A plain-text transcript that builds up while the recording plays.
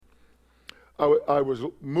I was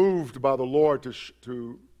moved by the Lord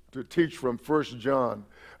to teach from 1 John.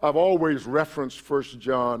 I've always referenced 1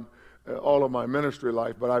 John all of my ministry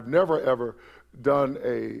life, but I've never ever done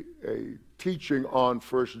a teaching on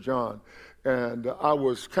 1 John. And I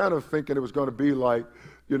was kind of thinking it was going to be like,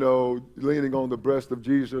 leaning on the breast of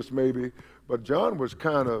Jesus maybe. But John was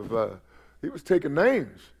kind of, he was taking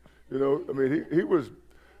names. He's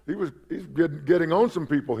getting on some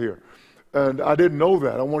people here. And I didn't know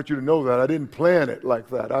that. I want you to know that. I didn't plan it like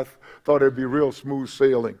that. I thought it'd be real smooth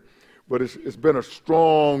sailing. But it's been a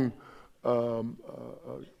strong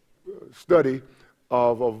study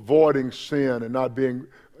of avoiding sin and not being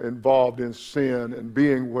involved in sin and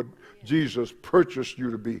being what Jesus purchased you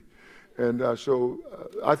to be. And so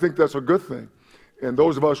I think that's a good thing. And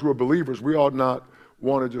those of us who are believers, we ought not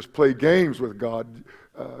want to just play games with God.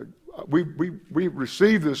 We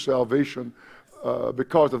receive this salvation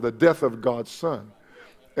because of the death of God's Son.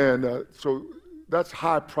 And so that's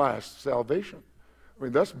high-priced salvation. I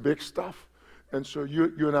mean, that's big stuff. And so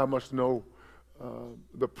you and I must know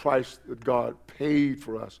the price that God paid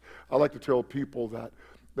for us. I like to tell people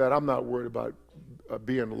that I'm not worried about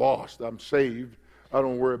being lost. I'm saved. I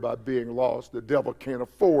don't worry about being lost. The devil can't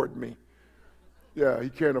afford me. Yeah, he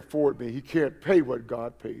can't afford me. He can't pay what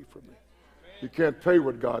God paid for me. You can't pay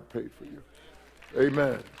what God paid for you.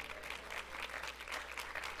 Amen.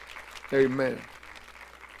 Amen.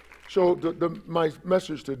 So my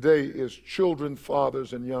message today is children,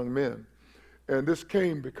 fathers, and young men. And this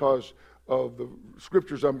came because of the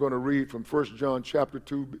scriptures I'm going to read from 1 John chapter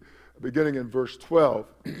 2, beginning in verse 12.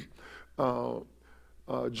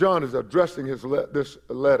 John is addressing this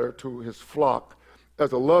letter to his flock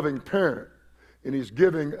as a loving parent, and he's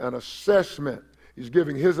giving an assessment. He's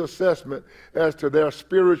giving his assessment as to their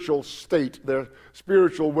spiritual state, their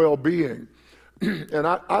spiritual well-being. And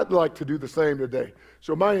I'd like to do the same today.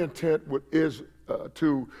 So my intent is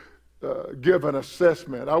to give an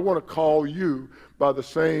assessment. I want to call you by the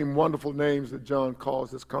same wonderful names that John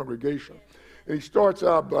calls this congregation. And he starts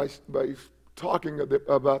out by talking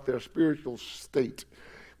about their spiritual state.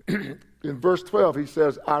 In verse 12, he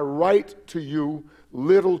says, I write to you,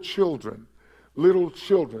 little children,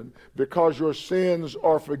 because your sins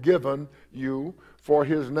are forgiven you for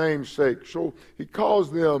his name's sake. So he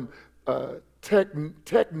calls them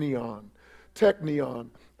teknion.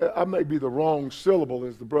 I may be the wrong syllable,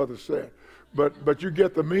 as the brother said, but you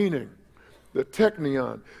get the meaning. The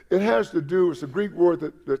teknion. It has to do, it's a Greek word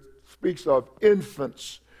that speaks of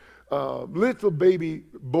infants, little baby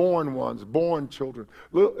born children,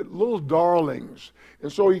 little darlings.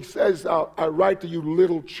 And so he says, I write to you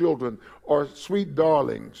little children, or sweet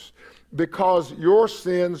darlings, because your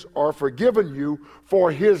sins are forgiven you for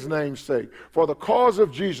his name's sake. For the cause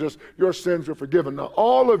of Jesus, your sins are forgiven. Now,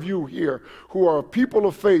 all of you here who are people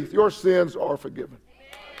of faith, your sins are forgiven.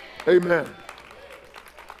 Amen.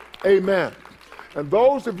 Amen. And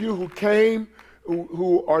those of you who came,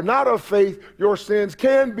 who are not of faith, your sins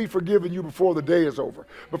can be forgiven you before the day is over,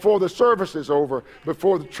 before the service is over,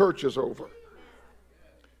 before the church is over.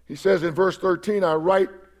 He says in verse 13, I write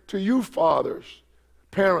to you, fathers,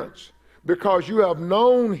 parents, because you have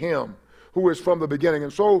known him who is from the beginning.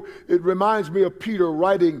 And so it reminds me of Peter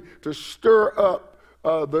writing to stir up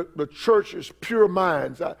the church's pure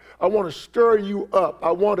minds. I want to stir you up.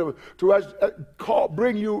 I want to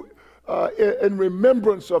bring you in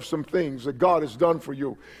remembrance of some things that God has done for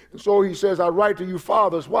you. And so he says, I write to you,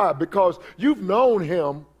 fathers. Why? Because you've known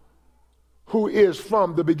him who is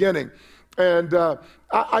from the beginning. And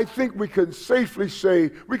I think we could safely say,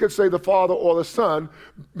 the Father or the Son,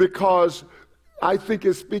 because I think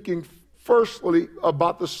it's speaking firstly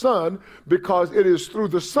about the Son, because it is through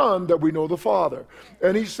the Son that we know the Father.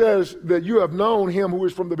 And he says that you have known him who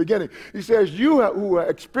is from the beginning. He says you who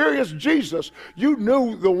experienced Jesus, you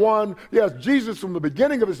knew the one, yes, Jesus from the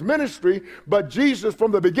beginning of his ministry, but Jesus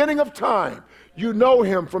from the beginning of time. You know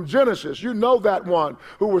him from Genesis. You know that one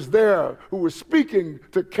who was there, who was speaking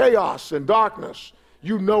to chaos and darkness.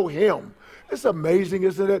 You know him. It's amazing,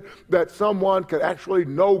 isn't it, that someone could actually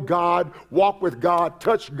know God, walk with God,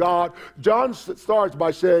 touch God. John starts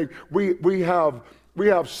by saying, we have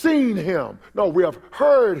seen him. No, we have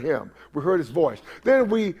heard him. We heard his voice. Then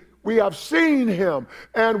we have seen him,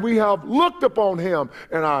 and we have looked upon him,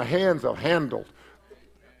 and our hands have handled.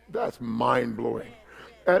 That's mind-blowing.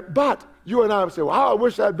 But you and I would say, well, I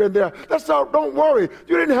wish I'd been there. That's not, don't worry.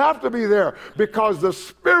 You didn't have to be there, because the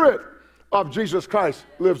Spirit of Jesus Christ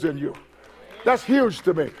lives in you. That's huge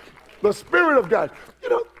to me. The Spirit of God.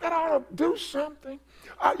 That ought to do something.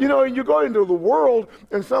 You go into the world,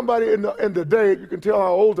 and somebody in the day, you can tell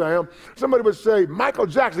how old I am, somebody would say, Michael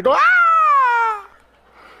Jackson. Go, ah!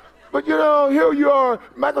 But But you know, here you are.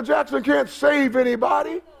 Michael Jackson can't save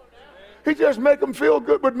anybody. He just make them feel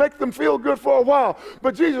good, but make them feel good for a while.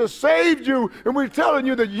 But Jesus saved you, and we're telling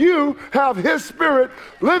you that you have his spirit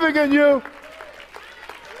living in you.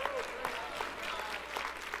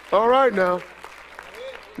 All right now.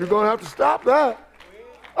 You're going to have to stop that.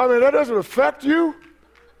 I mean, that doesn't affect you.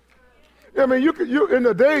 I mean, you in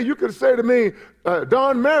the day, you could say to me,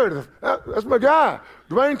 Don Meredith, that's my guy.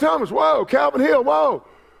 Dwayne Thomas, whoa. Calvin Hill, whoa.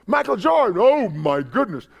 Michael Jordan, oh my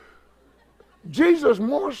goodness. Jesus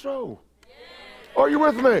more so. Are you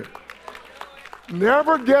with me?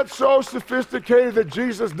 Never get so sophisticated that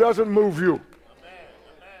Jesus doesn't move you.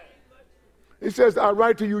 He says, I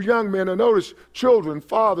write to you young men, and notice children,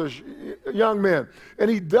 fathers, young men. And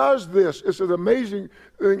he does this. It's an amazing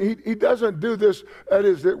thing. He doesn't do this, that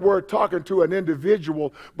is, that we're talking to an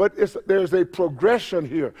individual, but there's a progression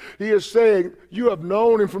here. He is saying, you have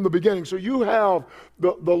known him from the beginning. So you have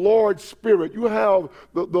the Lord's Spirit. You have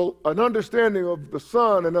an understanding of the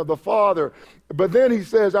Son and of the Father. But then he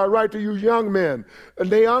says, I write to you young men.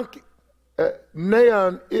 Neon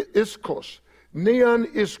iskos. Neon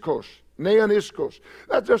iskos. Neoniskos.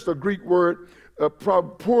 That's just a Greek word,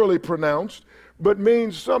 poorly pronounced, but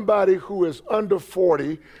means somebody who is under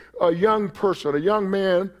 40, a young person, a young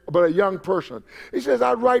man, but a young person. He says,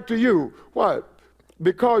 I write to you. Why?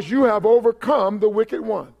 Because you have overcome the wicked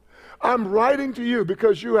one. I'm writing to you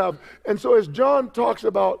because you have. And so as John talks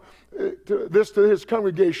about to his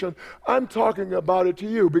congregation, I'm talking about it to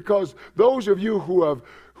you because those of you who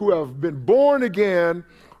have been born again,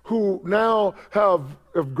 who now have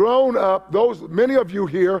grown up, many of you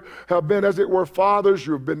here have been, as it were, fathers.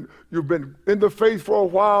 You've been in the faith for a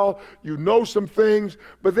while. You know some things,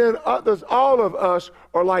 but then others, all of us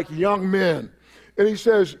are like young men. And he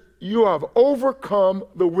says, you have overcome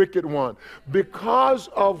the wicked one. Because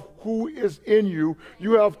of who is in you,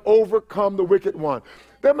 you have overcome the wicked one.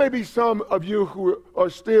 There may be some of you who are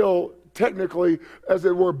still technically, as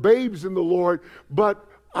it were, babes in the Lord, but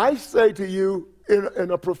I say to you,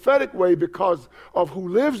 in a prophetic way, because of who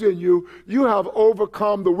lives in you, you have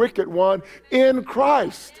overcome the wicked one in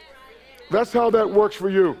Christ. That's how that works for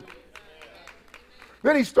you.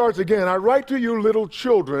 Then he starts again, I write to you little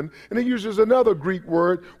children, and he uses another Greek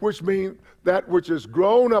word, which means that which is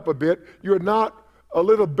grown up a bit. You're not a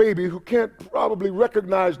little baby who can't probably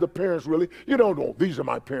recognize the parents really. You don't know, these are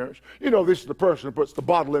my parents. You know, this is the person who puts the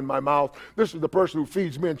bottle in my mouth. This is the person who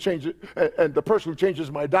feeds me and changes, and the person who changes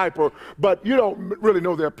my diaper. But you don't really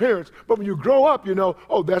know their parents. But when you grow up, you know,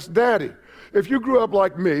 oh, that's daddy. If you grew up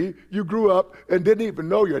like me, you grew up and didn't even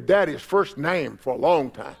know your daddy's first name for a long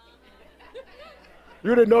time.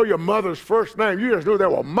 You didn't know your mother's first name. You just knew they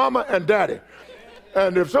were mama and daddy.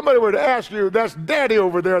 And if somebody were to ask you, that's daddy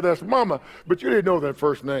over there, that's mama, but you didn't know their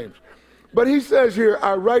first names. But he says here,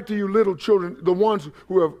 I write to you little children, the ones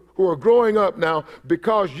who are growing up now,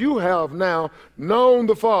 because you have now known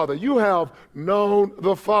the Father. You have known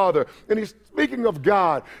the Father. And he's speaking of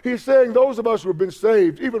God. He's saying those of us who have been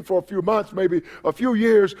saved, even for a few months, maybe a few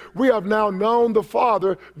years, we have now known the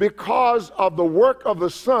Father because of the work of the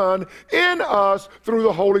Son in us through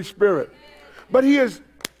the Holy Spirit. But he is...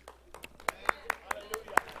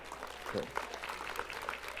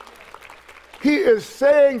 He is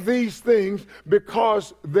saying these things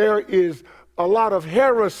because there is a lot of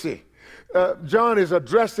heresy. John is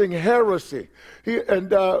addressing heresy.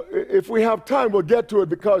 If we have time, we'll get to it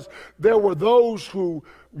because there were those who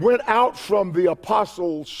went out from the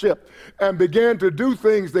apostleship and began to do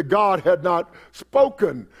things that God had not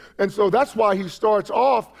spoken. And so that's why he starts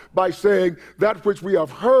off by saying that which we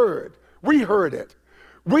have heard. We heard it.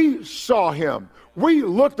 We saw him. We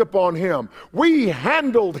looked upon him. We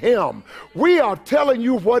handled him. We are telling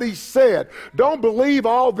you what he said. Don't believe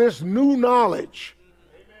all this new knowledge.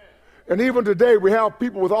 And even today, we have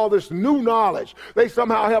people with all this new knowledge. They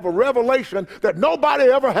somehow have a revelation that nobody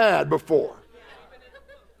ever had before.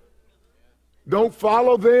 Don't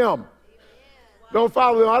follow them. Don't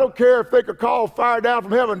follow them. I don't care if they could call fire down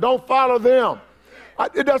from heaven. Don't follow them.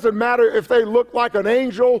 It doesn't matter if they look like an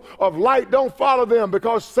angel of light. Don't follow them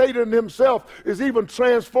because Satan himself is even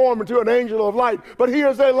transformed into an angel of light. But he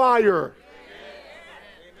is a liar.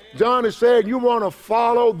 John is saying you want to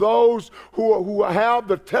follow those who have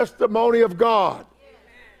the testimony of God.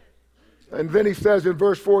 And then he says in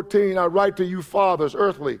verse 14, I write to you fathers,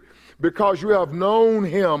 earthly, because you have known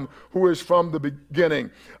him who is from the beginning.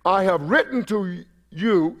 I have written to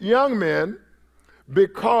you, young men,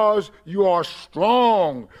 because you are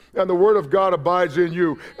strong and the word of God abides in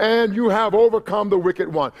you and you have overcome the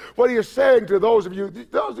wicked one. What he is saying to those of you,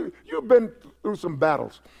 you've been through some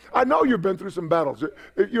battles. I know you've been through some battles.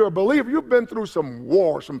 If you're a believer, you've been through some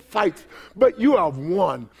wars, some fights, but you have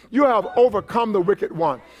won. You have overcome the wicked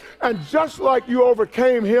one. And just like you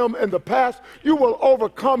overcame him in the past, you will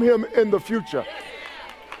overcome him in the future.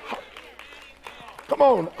 Come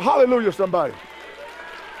on, hallelujah, somebody.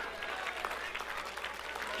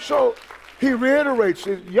 So he reiterates,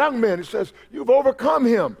 young men, he says, you've overcome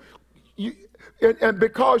him. And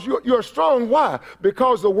because you're strong, why?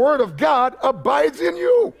 Because the word of God abides in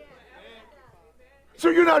you. So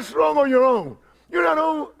you're not strong on your own. You're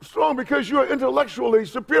not strong because you're intellectually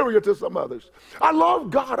superior to some others. I love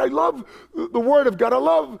God. I love the word of God. I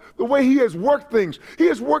love the way he has worked things. He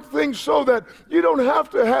has worked things so that you don't have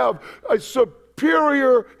to have a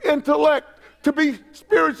superior intellect to be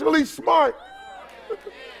spiritually smart.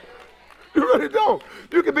 You really don't.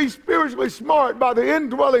 You can be spiritually smart by the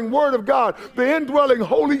indwelling word of God, the indwelling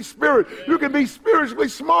Holy Spirit. You can be spiritually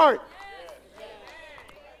smart.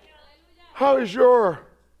 How is your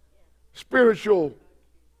spiritual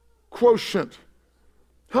quotient?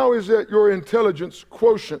 How is that your intelligence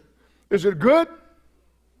quotient? Is it good?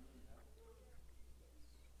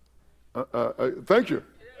 Thank you.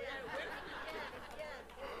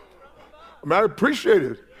 I appreciate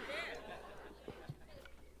it.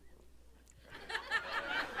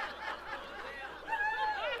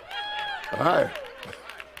 All right.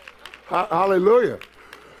 Hallelujah.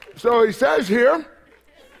 So he says here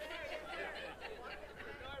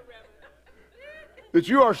that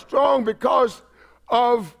you are strong because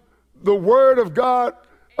of the word of God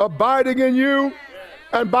abiding in you,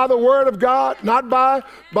 and by the word of God, not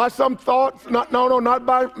by some thoughts, not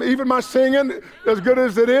by even my singing, as good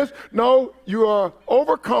as it is. No, you are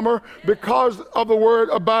overcomer because of the word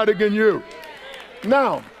abiding in you.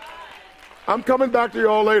 Now, I'm coming back to you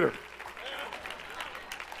all later.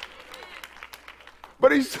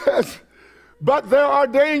 But he says, but there are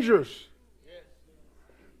dangers.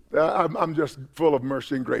 I'm just full of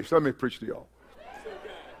mercy and grace. Let me preach to y'all.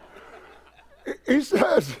 He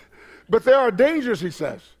says, but there are dangers, he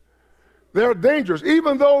says. There are dangers.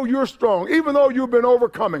 Even though you're strong, even though you've been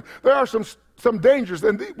overcoming, there are some dangers.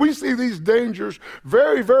 And we see these dangers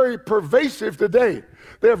very, very pervasive today.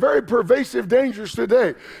 They're very pervasive dangers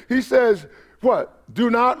today. He says, what?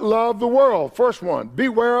 Do not love the world. First one.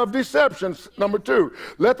 Beware of deceptions. Number two.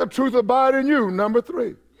 Let the truth abide in you. Number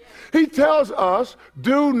three. He tells us,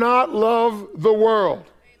 do not love the world.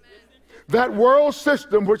 That world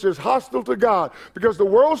system which is hostile to God, because the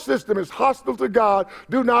world system is hostile to God,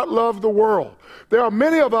 do not love the world. There are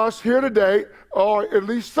many of us here today, or at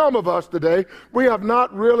least some of us today, we have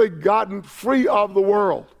not really gotten free of the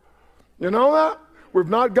world. You know that? We've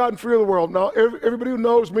not gotten free of the world. Now, everybody who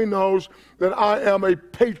knows me knows that I am a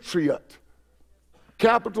patriot.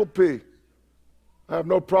 Capital P. I have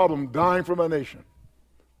no problem dying for my nation.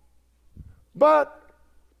 But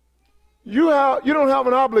you don't have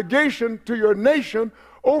an obligation to your nation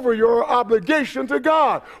over your obligation to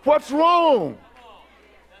God. What's wrong?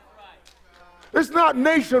 It's not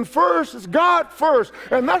nation first, it's God first.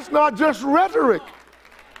 And that's not just rhetoric.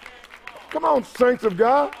 Come on, saints of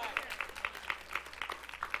God.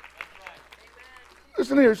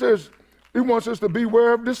 Listen here, it says, he wants us to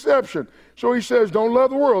beware of deception. So he says, don't love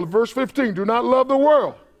the world. Verse 15, do not love the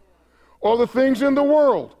world or the things in the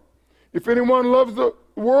world. If anyone loves the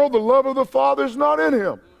world, the love of the Father is not in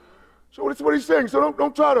him. So that's what he's saying. So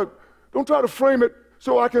don't try to frame it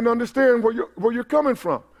so I can understand where you're coming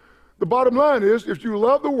from. The bottom line is, if you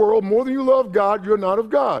love the world more than you love God, you're not of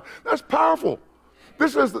God. That's powerful.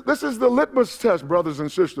 This is the litmus test, brothers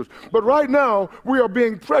and sisters. But right now, we are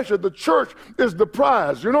being pressured. The church is the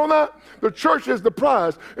prize. You know that? The church is the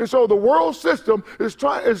prize. And so the world system is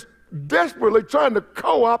desperately trying to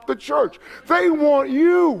co-opt the church. They want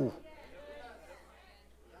you.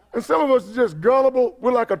 And some of us are just gullible.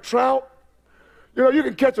 We're like a trout. You know, you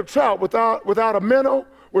can catch a trout without a minnow,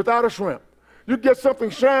 without a shrimp. You get something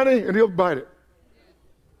shiny, and he'll bite it.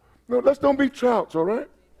 No, let's don't be trouts, all right?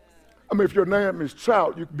 I mean, if your name is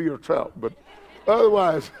Trout, you can be a trout. But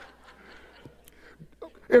otherwise,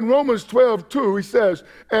 in Romans 12:2, he says,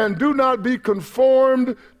 and do not be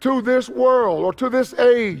conformed to this world or to this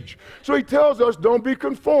age. So he tells us, don't be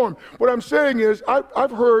conformed. What I'm saying is,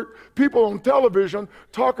 I've heard people on television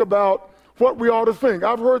talk about what we ought to think.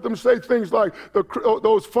 I've heard them say things like,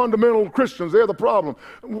 those fundamental Christians, they're the problem.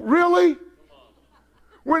 Really?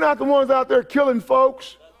 We're not the ones out there killing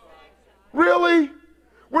folks? Really?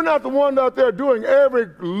 We're not the ones out there doing every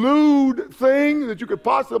lewd thing that you could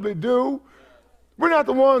possibly do. We're not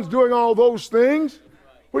the ones doing all those things.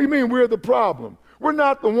 What do you mean we're the problem? We're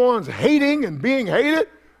not the ones hating and being hated.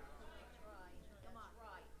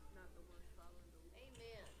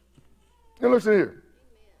 And listen here.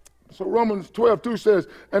 So Romans 12:2 says,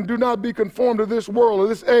 and do not be conformed to this world or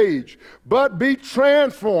this age, but be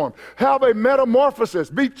transformed. Have a metamorphosis.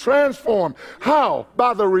 Be transformed. How?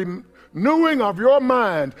 By the renewing of your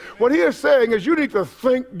mind. What he is saying is you need to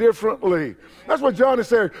think differently. That's what John is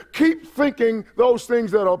saying. Keep thinking those things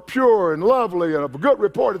that are pure and lovely and of good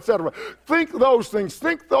report, etc. Think those things.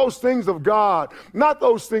 Think those things of God, not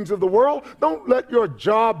those things of the world. Don't let your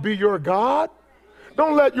job be your God.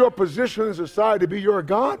 Don't let your position in society be your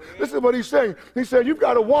God. This is what he's saying. He said, you've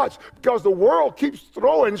got to watch because the world keeps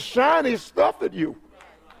throwing shiny stuff at you.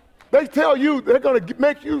 They tell you they're going to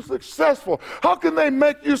make you successful. How can they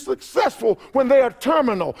make you successful when they are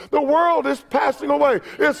terminal? The world is passing away.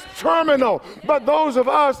 It's terminal. But those of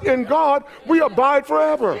us in God, we abide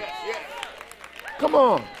forever. Come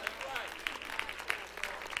on.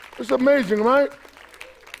 It's amazing, right?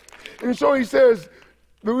 And so he says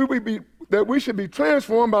that we should be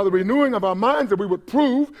transformed by the renewing of our minds, that we would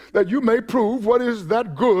prove, that you may prove what is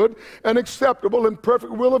that good and acceptable and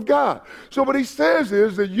perfect will of God. So what he says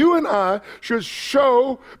is that you and I should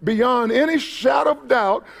show beyond any shadow of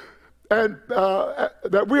doubt and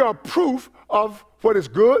that we are proof of what is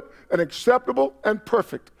good and acceptable and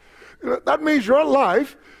perfect. That means your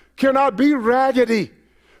life cannot be raggedy.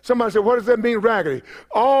 Somebody said, what does that mean, raggedy?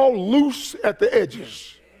 All loose at the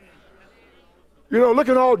edges. You know,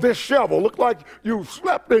 looking all disheveled, look like you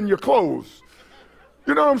slept in your clothes.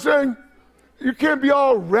 You know what I'm saying? You can't be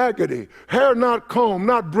all raggedy, hair not combed,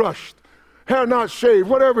 not brushed, hair not shaved,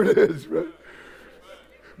 whatever it is, right?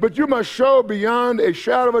 But you must show beyond a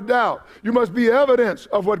shadow of a doubt. You must be evidence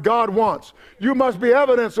of what God wants. You must be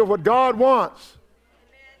evidence of what God wants.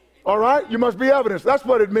 All right? You must be evidence. That's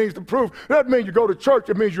what it means to prove. That means you go to church.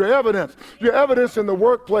 It means you're evidence. You're evidence in the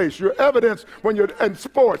workplace. You're evidence when you're in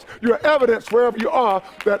sports. You're evidence wherever you are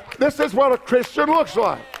that this is what a Christian looks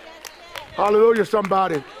like. Hallelujah,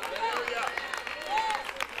 somebody.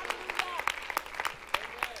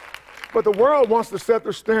 But the world wants to set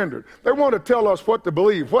the standard. They want to tell us what to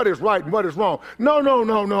believe, what is right and what is wrong. No, no,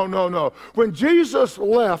 no, no, no, no. When Jesus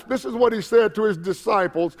left, this is what he said to his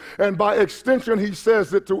disciples, and by extension, he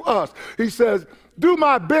says it to us. He says, do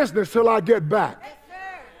my business till I get back.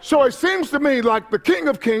 So it seems to me like the King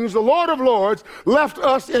of Kings, the Lord of Lords, left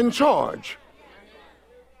us in charge.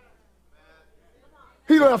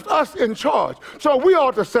 He left us in charge. So we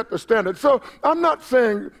ought to set the standard. So I'm not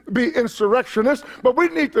saying be insurrectionists, but we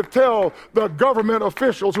need to tell the government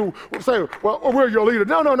officials who say, well, we're your leader.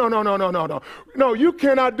 No, no, no, no, no, no, no, no. No, you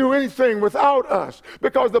cannot do anything without us.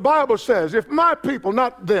 Because the Bible says, if my people,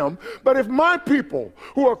 not them, but if my people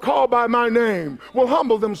who are called by my name will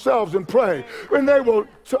humble themselves and pray, and they will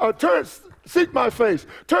seek my face,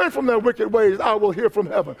 turn from their wicked ways, I will hear from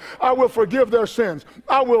heaven. I will forgive their sins.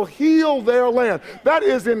 I will heal their land. That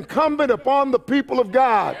is incumbent upon the people of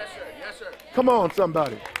God. Yes, sir. Yes, sir. Come on,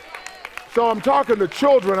 somebody. So I'm talking to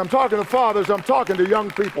children, I'm talking to fathers, I'm talking to young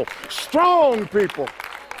people, strong people.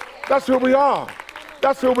 That's who we are.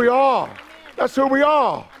 That's who we are. That's who we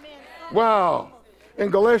are. Wow. In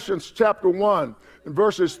Galatians chapter 1, in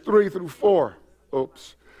verses 3 through 4.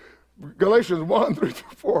 Galatians 1, 3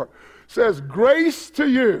 through 4. Says, grace to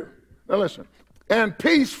you, now listen, and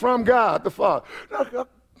peace from God the Father. Now,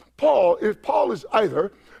 Paul is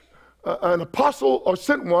either an apostle or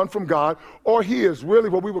sent one from God, or he is really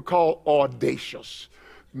what we would call audacious,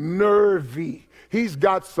 nervy. He's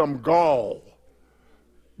got some gall.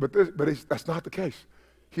 But that's not the case.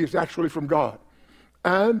 He is actually from God.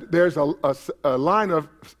 And there's a line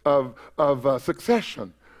of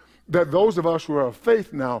succession that those of us who are of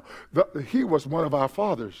faith now, he was one of our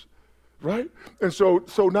fathers. Right? And so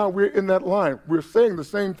now we're in that line. We're saying the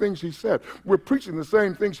same things he said. We're preaching the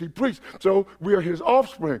same things he preached. So we are his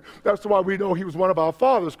offspring. That's why we know he was one of our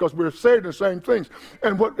fathers, because we're saying the same things.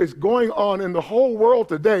 And what is going on in the whole world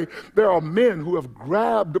today, there are men who have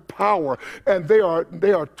grabbed power, and they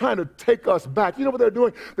are trying to take us back. You know what they're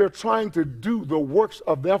doing? They're trying to do the works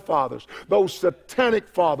of their fathers, those satanic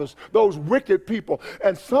fathers, those wicked people.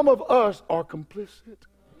 And some of us are complicit.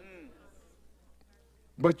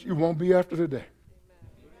 But you won't be after today.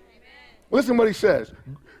 Listen what he says.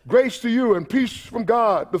 Grace to you and peace from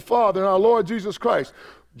God the Father and our Lord Jesus Christ.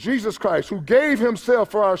 Jesus Christ, who gave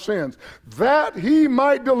himself for our sins, that he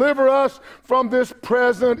might deliver us from this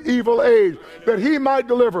present evil age. That he might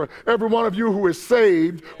deliver every one of you who is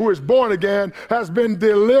saved, who is born again, has been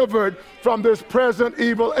delivered from this present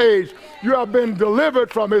evil age. You have been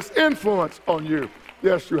delivered from his influence on you.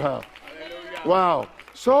 Yes, you have. Wow.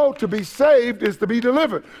 So to be saved is to be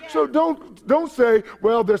delivered. So don't say,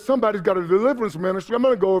 well, there's somebody's got a deliverance ministry. I'm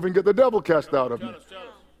going to go over and get the devil cast out of me.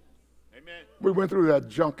 Amen. We went through that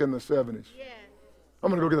junk in the 70s. Yeah. I'm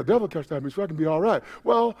going to go get the devil cast out of me so I can be all right.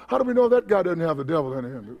 Well, how do we know that guy doesn't have the devil in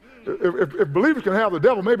him? If believers can have the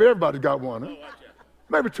devil, maybe everybody's got one. Huh?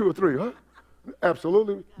 Maybe 2 or 3, huh?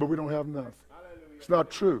 Absolutely, but we don't have enough. It's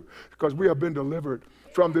not true because we have been delivered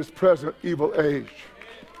from this present evil age.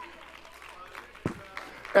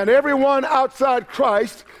 And everyone outside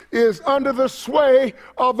Christ is under the sway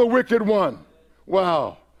of the wicked one.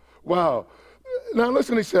 Wow. Wow. Now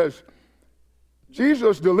listen, he says,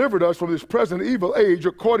 Jesus delivered us from this present evil age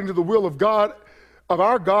according to the will of God, of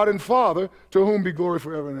our God and Father, to whom be glory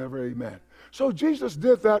forever and ever. Amen. So Jesus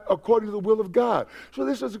did that according to the will of God. So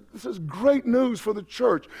this is great news for the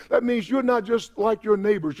church. That means you're not just like your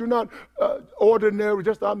neighbors. You're not ordinary,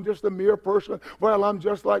 I'm just a mere person. Well, I'm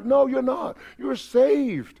just like, no, you're not. You're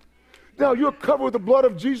saved. Now, you're covered with the blood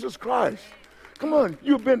of Jesus Christ. Come on,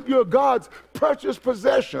 you're God's precious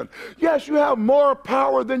possession. Yes, you have more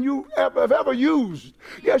power than you have ever used.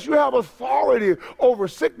 Yes, you have authority over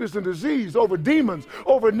sickness and disease, over demons,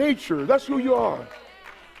 over nature. That's who you are.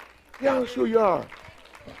 Yeah, that's who you are.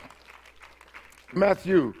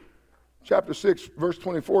 Matthew chapter 6, verse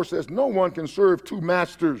 24 says, no one can serve 2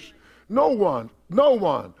 masters. No one.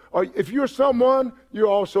 Or if you're someone, you're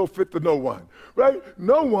also fit to no one, right?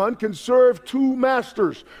 No one can serve 2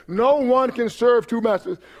 masters. No one can serve 2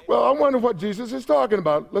 masters. Well, I wonder what Jesus is talking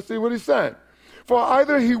about. Let's see what he's saying. For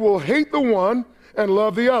either he will hate the one and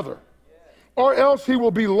love the other, or else he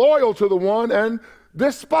will be loyal to the one and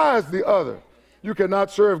despise the other. You cannot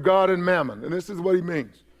serve God and mammon. And this is what he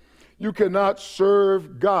means. You cannot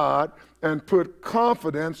serve God and put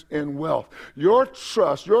confidence in wealth. Your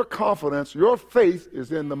trust, your confidence, your faith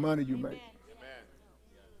is in the money you make. Amen.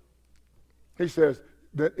 He says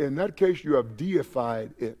that in that case you have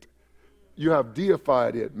deified it. You have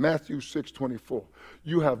deified it. Matthew 6:24.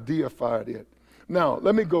 You have deified it. Now,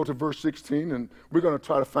 let me go to verse 16 and we're going to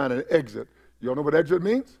try to find an exit. You all know what exit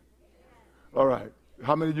means? All right.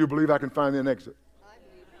 How many of you believe I can find an exit?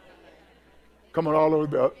 Come on, all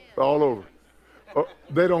over. Oh,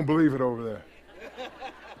 they don't believe it over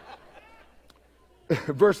there.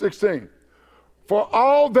 Verse 16. For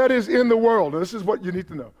all that is in the world, and this is what you need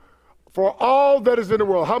to know. For all that is in the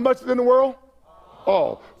world. How much is in the world?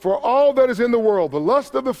 All. For all that is in the world, the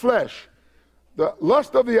lust of the flesh, the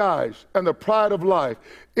lust of the eyes, and the pride of life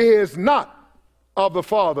is not of the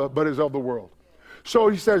Father, but is of the world. So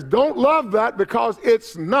he says, don't love that because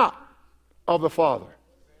it's not of the Father.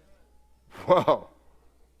 Wow.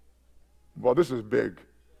 Well, this is big.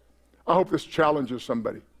 I hope this challenges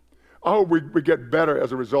somebody. I hope we get better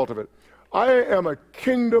as a result of it. I am a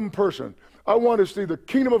kingdom person. I want to see the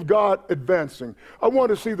kingdom of God advancing. I want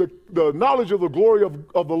to see the knowledge of the glory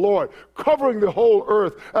of the Lord covering the whole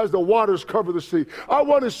earth as the waters cover the sea. I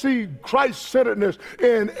want to see Christ-centeredness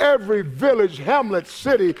in every village, hamlet,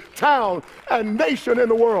 city, town, and nation in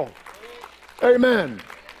the world. Amen.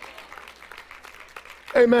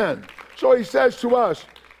 Amen. So he says to us,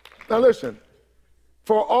 now listen,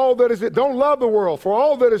 for all that is it, don't love the world, for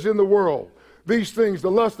all that is in the world. These things,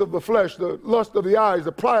 the lust of the flesh, the lust of the eyes,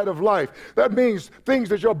 the pride of life. That means things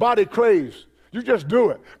that your body craves. You just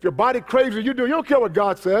do it. If your body craves it, you do it. You don't care what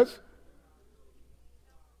God says.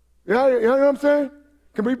 You know what I'm saying?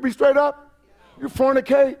 Can we be straight up? You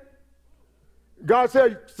fornicate. God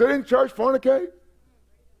said, sit in church, fornicate.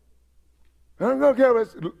 I don't care.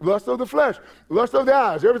 It's lust of the flesh, lust of the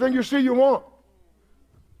eyes. Everything you see, you want.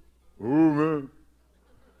 Oh, man.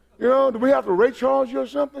 You know, do we have to rate charge you or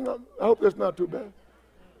something? I hope that's not too bad.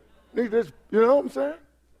 Need this, you know what I'm saying?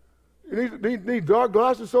 You need dark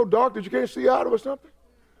glasses so dark that you can't see out of or something.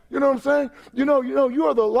 You know what I'm saying? You know, you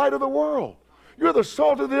are the light of the world. You're the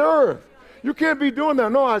salt of the earth. You can't be doing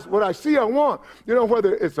that. No, what I see, I want. You know,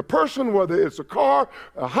 whether it's a person, whether it's a car,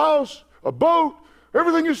 a house, a boat,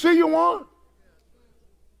 everything you see, you want.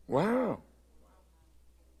 Wow.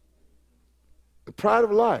 The pride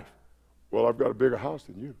of life. Well, I've got a bigger house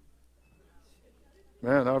than you.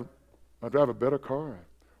 Man, I drive a better car, I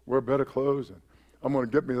wear better clothes, and I'm going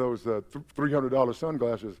to get me those $300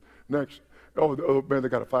 sunglasses next. Oh, man, they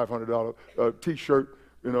got a $500 T-shirt,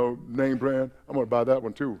 you know, name brand. I'm going to buy that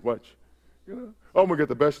one too. Watch. You know, I'm going to get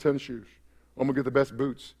the best tennis shoes. I'm going to get the best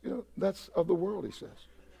boots. You know, that's of the world, he says.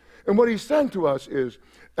 And what he's saying to us is,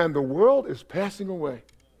 and the world is passing away.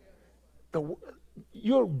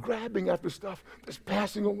 You're grabbing after stuff that's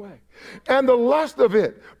passing away. And the lust of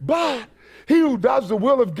it. But he who does the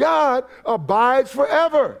will of God abides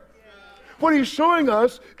forever. What he's showing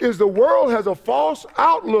us is the world has a false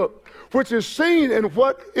outlook which is seen in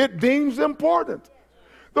what it deems important.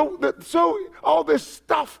 So all this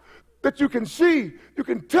stuff that you can see, you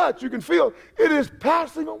can touch, you can feel, it is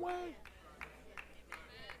passing away.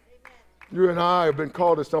 You and I have been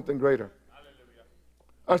called to something greater.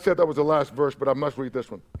 I said that was the last verse, but I must read this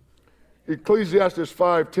one. Ecclesiastes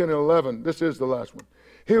 5, 10, and 11. This is the last one.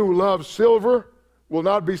 He who loves silver will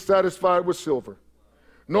not be satisfied with silver,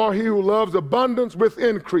 nor he who loves abundance with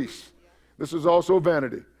increase. This is also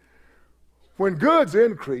vanity. When goods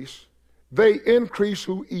increase, they increase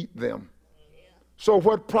who eat them. So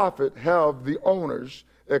what profit have the owners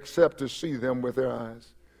except to see them with their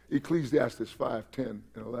eyes? Ecclesiastes 5, 10,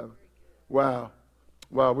 and 11. Wow.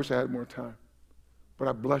 I wish I had more time. But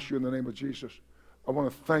I bless you in the name of Jesus. I want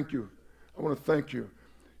to thank you.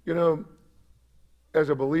 You know, as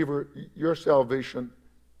a believer, your salvation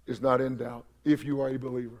is not in doubt if you are a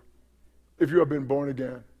believer. If you have been born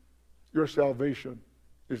again, your salvation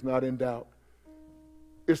is not in doubt.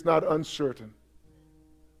 It's not uncertain.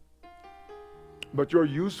 But your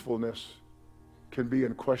usefulness can be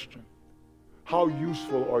in question. How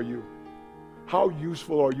useful are you? How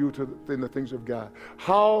useful are you in the things of God?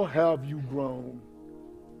 How have you grown?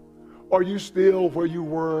 Are you still where you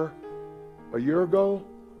were a year ago,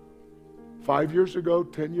 5 years ago,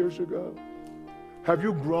 10 years ago? Have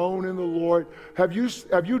you grown in the Lord? Have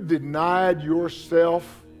you denied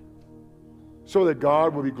yourself so that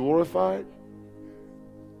God will be glorified?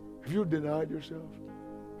 Have you denied yourself?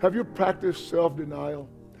 Have you practiced self-denial?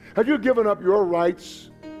 Have you given up your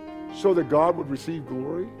rights so that God would receive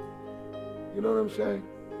glory? You know what I'm saying?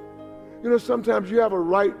 You know, sometimes you have a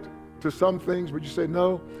right to some things, but you say,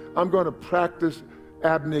 no, I'm going to practice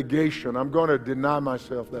abnegation. I'm going to deny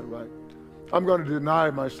myself that right. I'm going to deny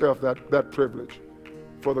myself that privilege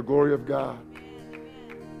for the glory of God.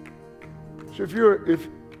 So if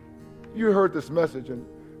you heard this message and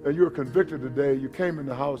you were convicted today, you came in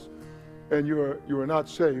the house and you are not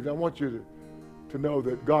saved, I want you to know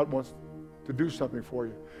that God wants to do something for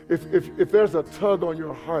you. If there's a tug on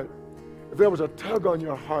your heart, if there was a tug on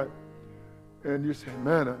your heart and you say,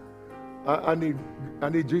 man, I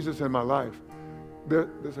need Jesus in my life.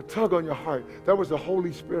 There's a tug on your heart. That was the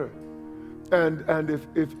Holy Spirit. And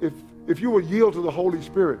if you will yield to the Holy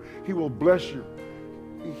Spirit, He will bless you.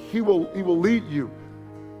 He will lead you.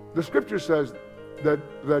 The scripture says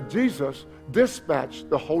that Jesus dispatched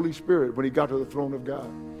the Holy Spirit when He got to the throne of God.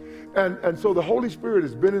 And so the Holy Spirit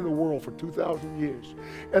has been in the world for 2,000 years.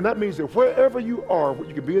 And that means that wherever you are,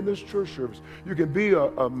 you can be in this church service, you can be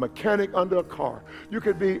a mechanic under a car, you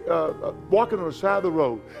could be walking on the side of the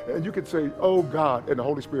road, and you can say, oh God, and the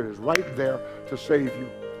Holy Spirit is right there to save you.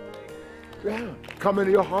 Yeah, come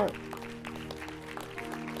into your heart.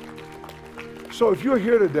 So if you're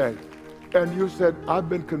here today and you said, I've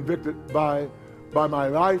been convicted by my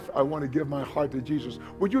life, I want to give my heart to Jesus,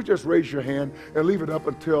 would you just raise your hand and leave it up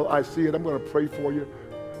until I see it? I'm going to pray for you.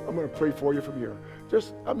 I'm going to pray for you from here.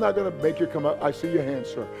 I'm not going to make you come up. I see your hand,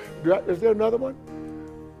 sir. Is there another one?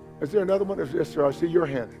 Is there another one? Yes, sir, I see your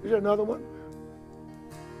hand. Is there another one?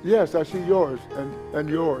 Yes, I see yours and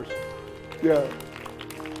yours. Yeah.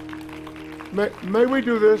 May we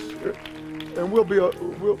do this, and we'll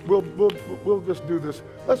just do this.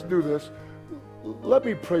 Let's do this. Let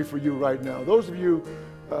me pray for you right now. Those of you,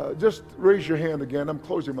 just raise your hand again. I'm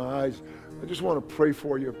closing my eyes. I just want to pray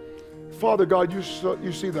for you. Father God, you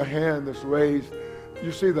see the hand that's raised.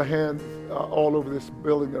 You see the hand all over this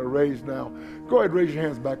building that are raised now. Go ahead, raise your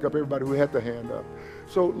hands back up, everybody who had the hand up.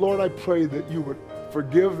 So, Lord, I pray that you would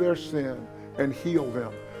forgive their sin and heal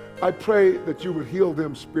them. I pray that you would heal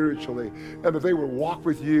them spiritually and that they would walk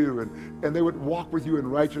with you and they would walk with you in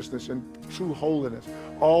righteousness and true holiness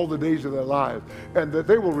all the days of their lives, and that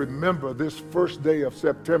they will remember this first day of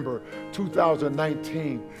September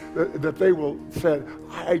 2019, that they will say,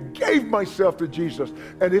 I gave myself to Jesus.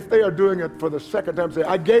 And if they are doing it for the second time, say,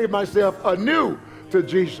 I gave myself anew to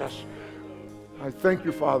Jesus. I thank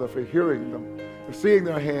you, Father, for hearing them, for seeing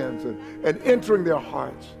their hands and entering their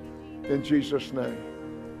hearts in Jesus' name.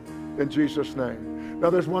 In Jesus' name. Now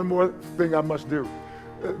there's one more thing I must do.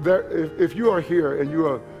 If you are here and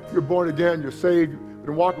you're born again, you're saved,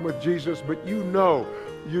 and walking with Jesus, but you know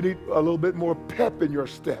you need a little bit more pep in your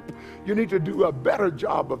step. You need to do a better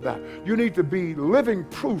job of that. You need to be living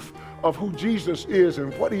proof of who Jesus is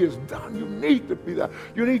and what he has done. You need to be that.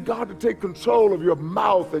 You need God to take control of your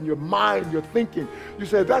mouth and your mind, your thinking. You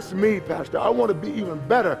say, that's me, Pastor. I want to be even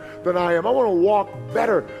better than I am. I want to walk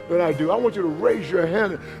better than I do. I want you to raise your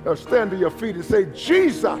hand and stand to your feet and say,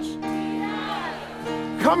 Jesus,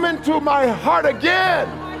 come into my heart again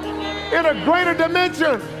in a greater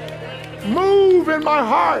dimension. Move in my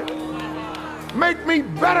heart. Make me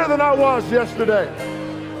better than I was yesterday.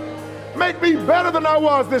 Make me better than I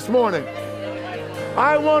was this morning.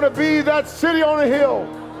 I want to be that city on a hill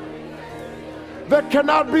that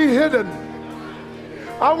cannot be hidden.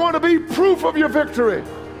 I want to be proof of your victory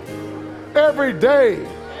every day.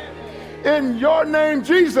 In your name,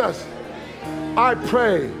 Jesus, I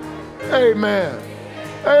pray. Amen.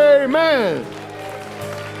 Amen.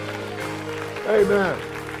 Amen.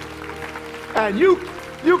 And you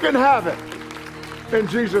can have it in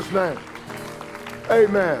Jesus' name.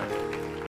 Amen.